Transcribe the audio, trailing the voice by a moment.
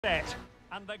Set.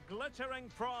 And the glittering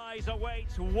prize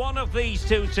awaits one of these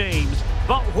two teams.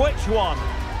 But which one?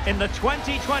 In the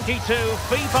 2022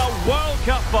 FIFA World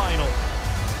Cup final.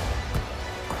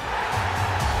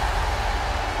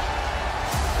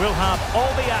 We'll have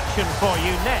all the action for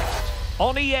you next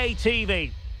on EA TV.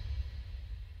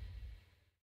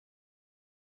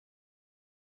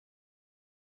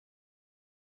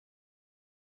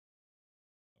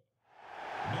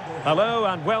 Hello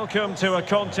and welcome to a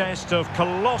contest of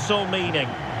colossal meaning.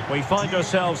 We find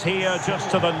ourselves here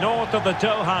just to the north of the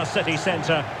Doha city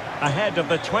centre, ahead of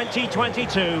the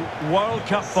 2022 World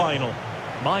Cup final.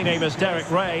 My name is Derek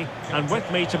Ray, and with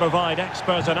me to provide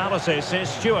expert analysis is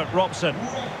Stuart Robson.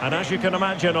 And as you can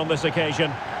imagine on this occasion,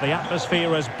 the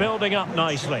atmosphere is building up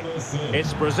nicely.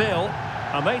 It's Brazil,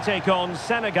 and they take on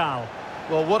Senegal.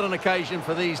 Well, what an occasion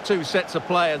for these two sets of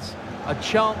players. A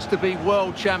chance to be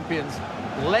world champions.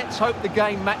 Let's hope the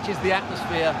game matches the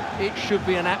atmosphere. It should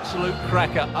be an absolute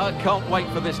cracker. I can't wait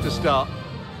for this to start.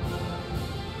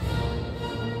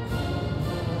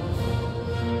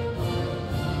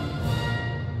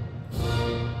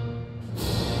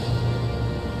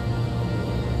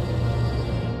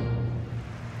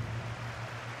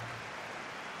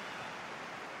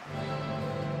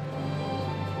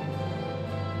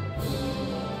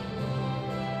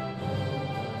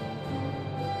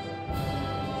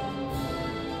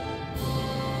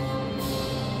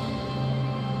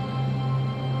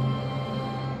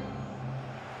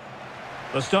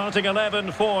 The starting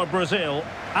 11 for Brazil.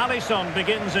 Alisson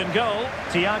begins in goal.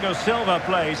 Thiago Silva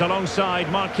plays alongside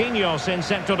Marquinhos in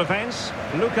central defence.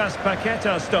 Lucas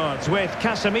Paqueta starts with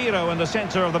Casemiro in the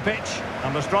centre of the pitch.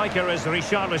 And the striker is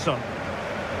Richarlison.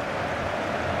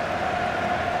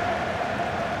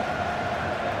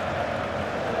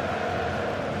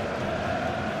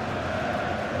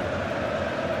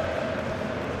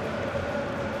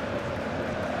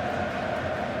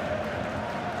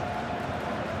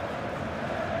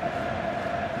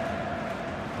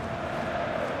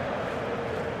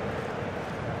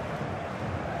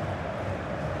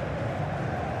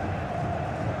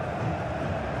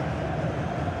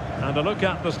 And a look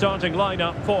at the starting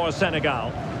lineup for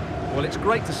Senegal. Well, it's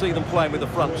great to see them playing with the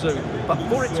front two, but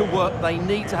for it to work, they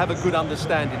need to have a good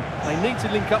understanding. They need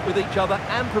to link up with each other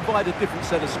and provide a different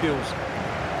set of skills.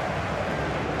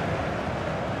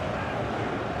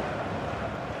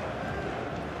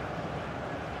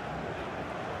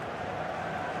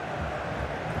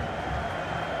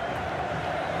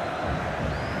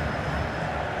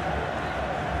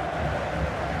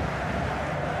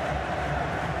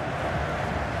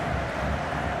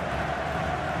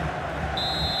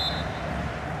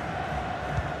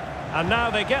 And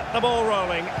now they get the ball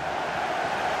rolling.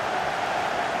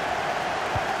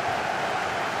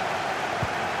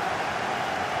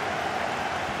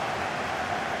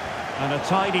 And a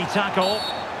tidy tackle.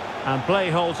 And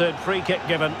play halted, free kick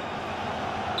given.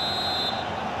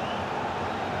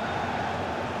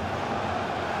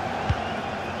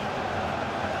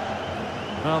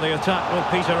 Well, the attack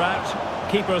will peter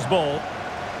out. Keeper's ball.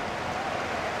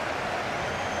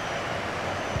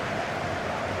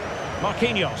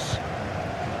 Marquinhos.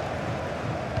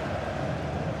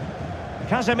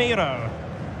 Casemiro.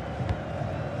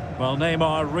 Well,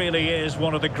 Neymar really is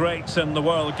one of the greats in the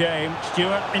world game.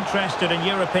 Stuart, interested in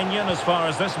your opinion as far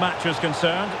as this match is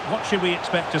concerned. What should we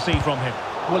expect to see from him?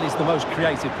 Well, he's the most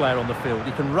creative player on the field.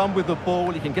 He can run with the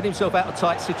ball, he can get himself out of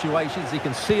tight situations, he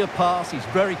can see a pass, he's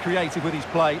very creative with his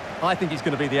play. I think he's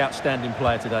going to be the outstanding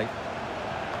player today.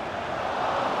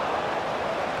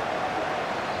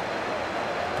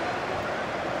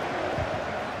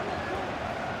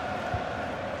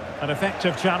 An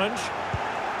effective challenge.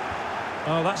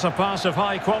 Oh, that's a pass of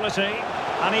high quality.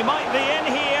 And he might be in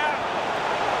here.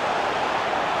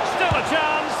 Still a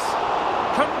chance.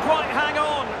 Couldn't quite hang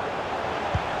on.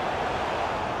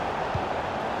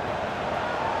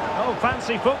 Oh,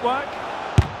 fancy footwork.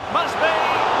 Must be.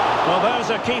 Well, there's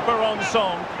a keeper on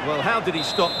song. Well, how did he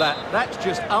stop that? That's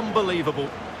just unbelievable.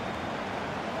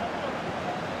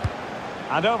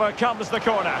 And over comes the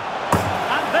corner.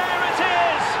 And there it is.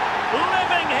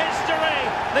 Living history,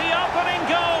 the opening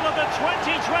goal of the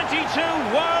 2022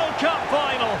 World Cup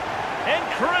final.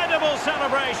 Incredible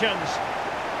celebrations.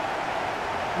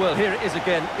 Well, here it is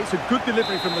again. It's a good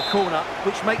delivery from the corner,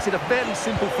 which makes it a fairly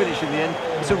simple finish in the end.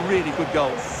 It's a really good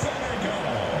goal.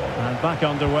 And back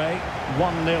underway,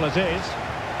 1-0 it is.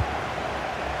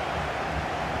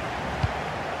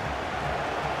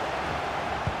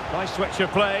 Nice switch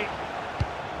of play.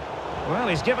 Well,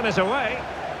 he's given us away.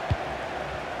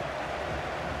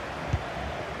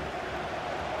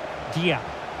 Dia.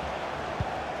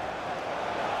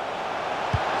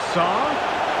 Son.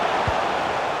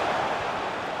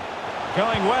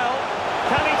 Going well.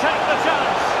 Can he take the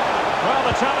chance? Well,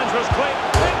 the challenge was clear.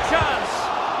 Big chance.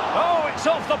 Oh, it's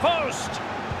off the post.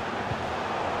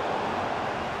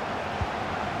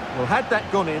 Well, had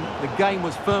that gone in, the game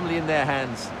was firmly in their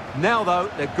hands. Now, though,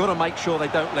 they've got to make sure they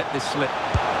don't let this slip.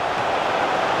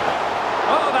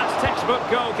 Oh, that's textbook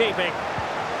goalkeeping.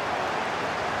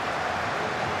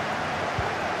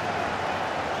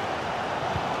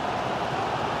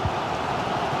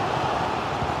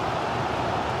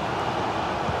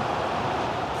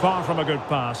 Far from a good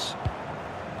pass.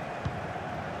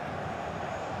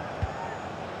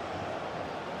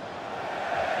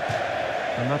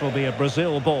 And that'll be a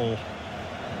Brazil ball.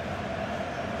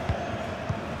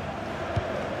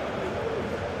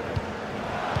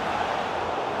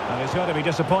 And he's got to be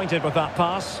disappointed with that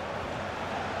pass.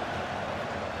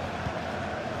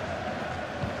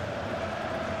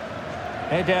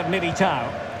 Eder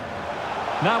Militao.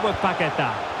 Now with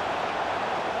Paqueta.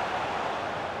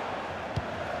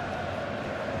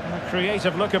 A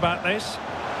creative look about this.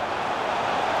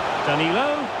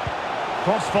 Danilo.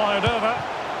 Cross fired over.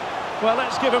 Well,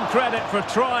 let's give him credit for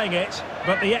trying it,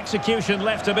 but the execution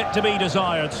left a bit to be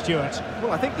desired, Stuart.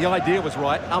 Well, I think the idea was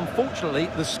right. Unfortunately,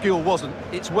 the skill wasn't.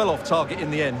 It's well off target in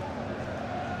the end.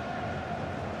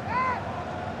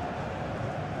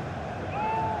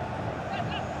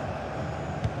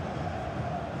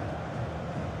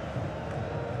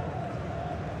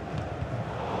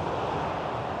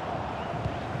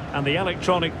 And the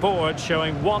electronic board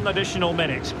showing 1 additional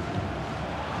minute.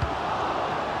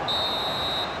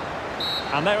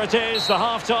 And there it is, the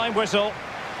half-time whistle.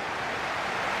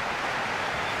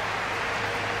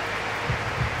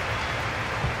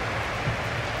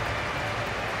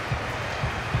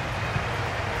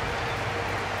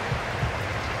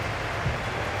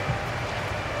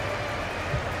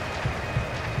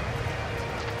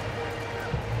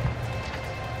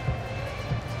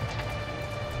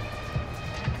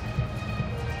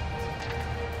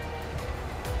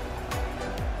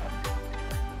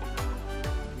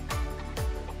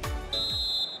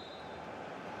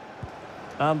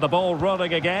 And the ball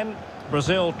rolling again.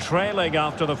 Brazil trailing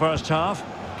after the first half.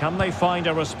 Can they find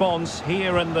a response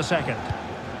here in the second?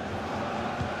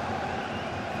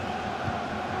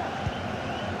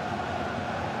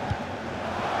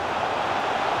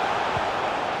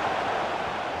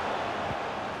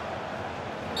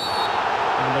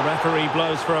 And the referee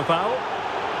blows for a foul.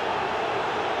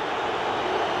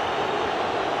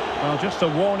 Well, just a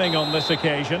warning on this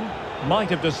occasion. Might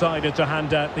have decided to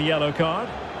hand out the yellow card.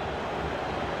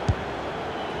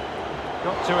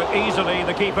 Got to it easily,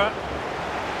 the keeper.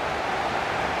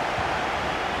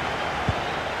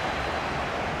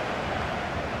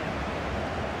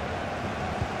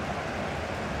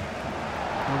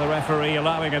 And the referee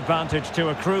allowing advantage to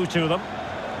accrue to them.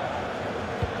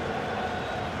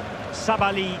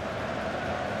 Sabali.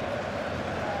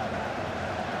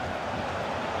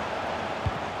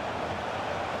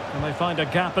 And they find a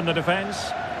gap in the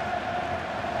defence.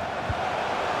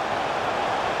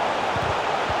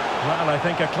 Well, I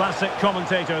think a classic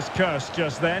commentator's curse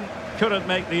just then. Couldn't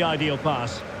make the ideal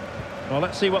pass. Well,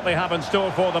 let's see what they have in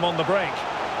store for them on the break.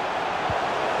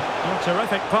 A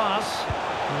terrific pass.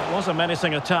 It was a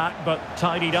menacing attack, but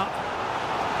tidied up.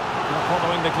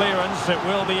 Following the clearance, it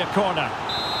will be a corner.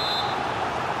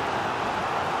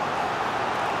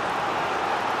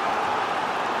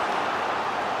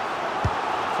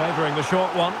 Favouring the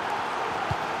short one.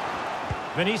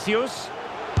 Vinicius.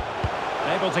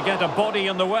 Able to get a body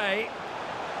in the way.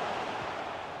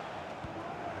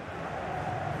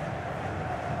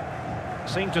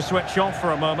 Seemed to switch off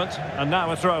for a moment, and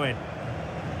now a throw-in.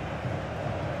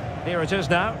 Here it is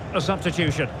now, a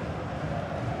substitution.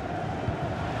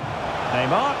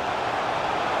 Neymar.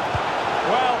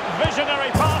 Well,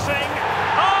 visionary passing.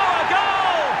 Oh, a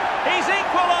goal! He's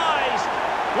equalised!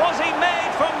 Was he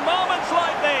made from moments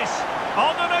like this?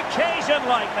 On an occasion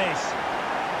like this?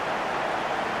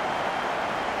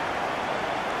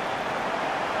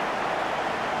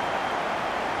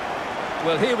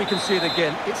 Well, here we can see it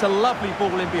again. It's a lovely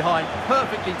ball in behind,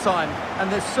 perfectly timed,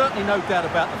 and there's certainly no doubt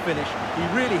about the finish. He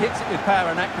really hits it with power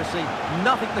and accuracy.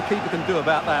 Nothing the keeper can do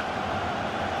about that.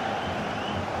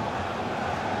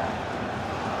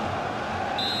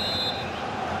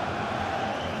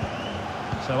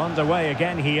 So underway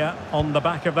again here on the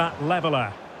back of that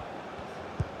leveller.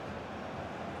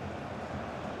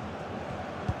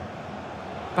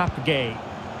 Papgay.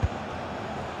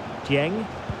 Dieng.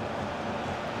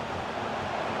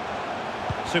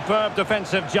 Superb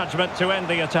defensive judgment to end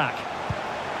the attack.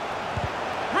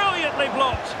 Brilliantly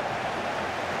blocked.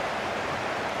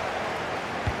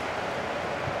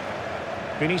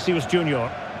 Vinicius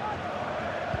Junior.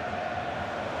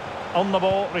 On the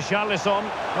ball, Richarlison.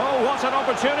 Oh, what an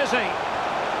opportunity.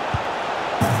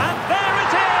 And there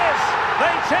it is!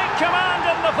 They take command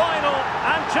in the final.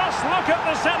 And just look at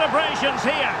the celebrations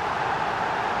here.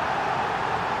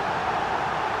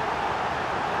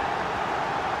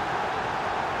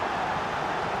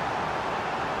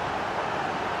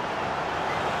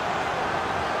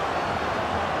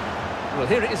 Well,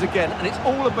 here it is again, and it's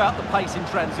all about the pace in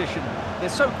transition. They're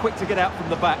so quick to get out from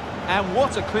the back, and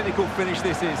what a clinical finish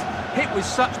this is. Hit with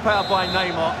such power by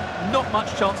Neymar, not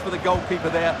much chance for the goalkeeper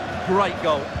there. Great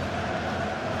goal.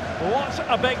 What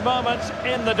a big moment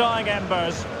in the dying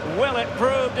embers. Will it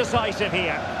prove decisive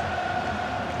here?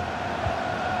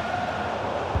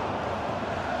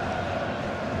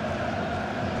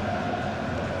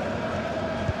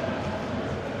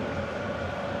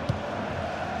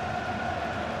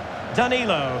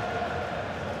 Danilo.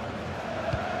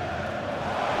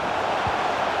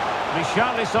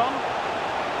 Richarlison.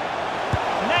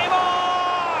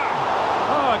 Neymar!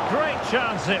 Oh, a great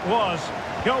chance it was.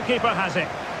 Goalkeeper has it.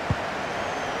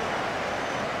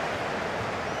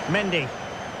 Mendy.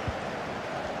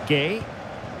 Gay.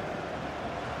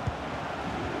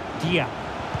 Dia.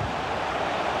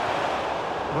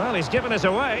 Well, he's given us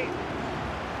away.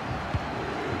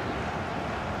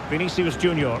 Vinicius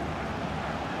Junior.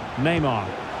 Neymar.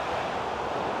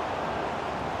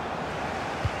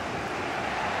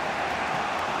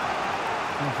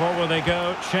 And forward they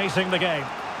go, chasing the game.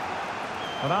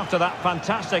 But after that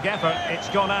fantastic effort, it's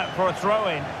gone out for a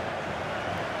throw-in.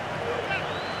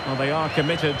 Well, they are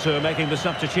committed to making the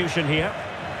substitution here.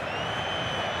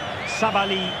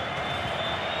 Sabali.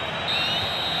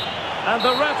 And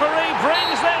the referee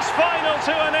brings this final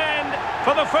to an end.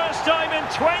 For the first time in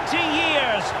 20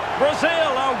 years,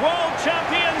 Brazil are world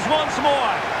champions once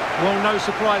more. Well, no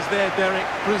surprise there, Derek.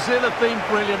 Brazil have been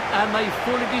brilliant, and they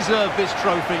fully deserve this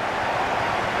trophy.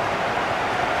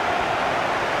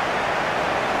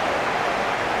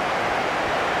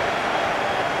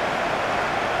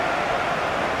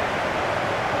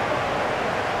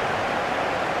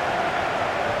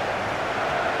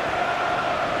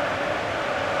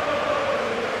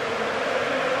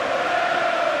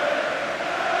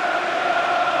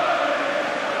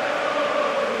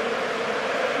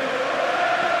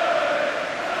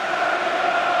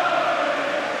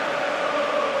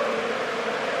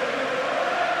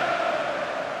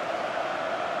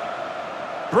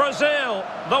 Brazil,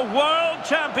 the world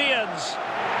champions.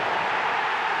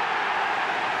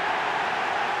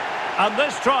 And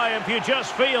this triumph, you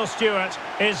just feel, Stuart,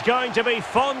 is going to be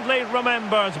fondly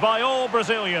remembered by all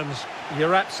Brazilians.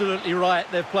 You're absolutely right.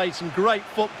 They've played some great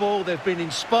football. They've been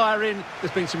inspiring.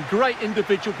 There's been some great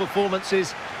individual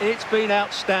performances. It's been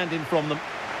outstanding from them.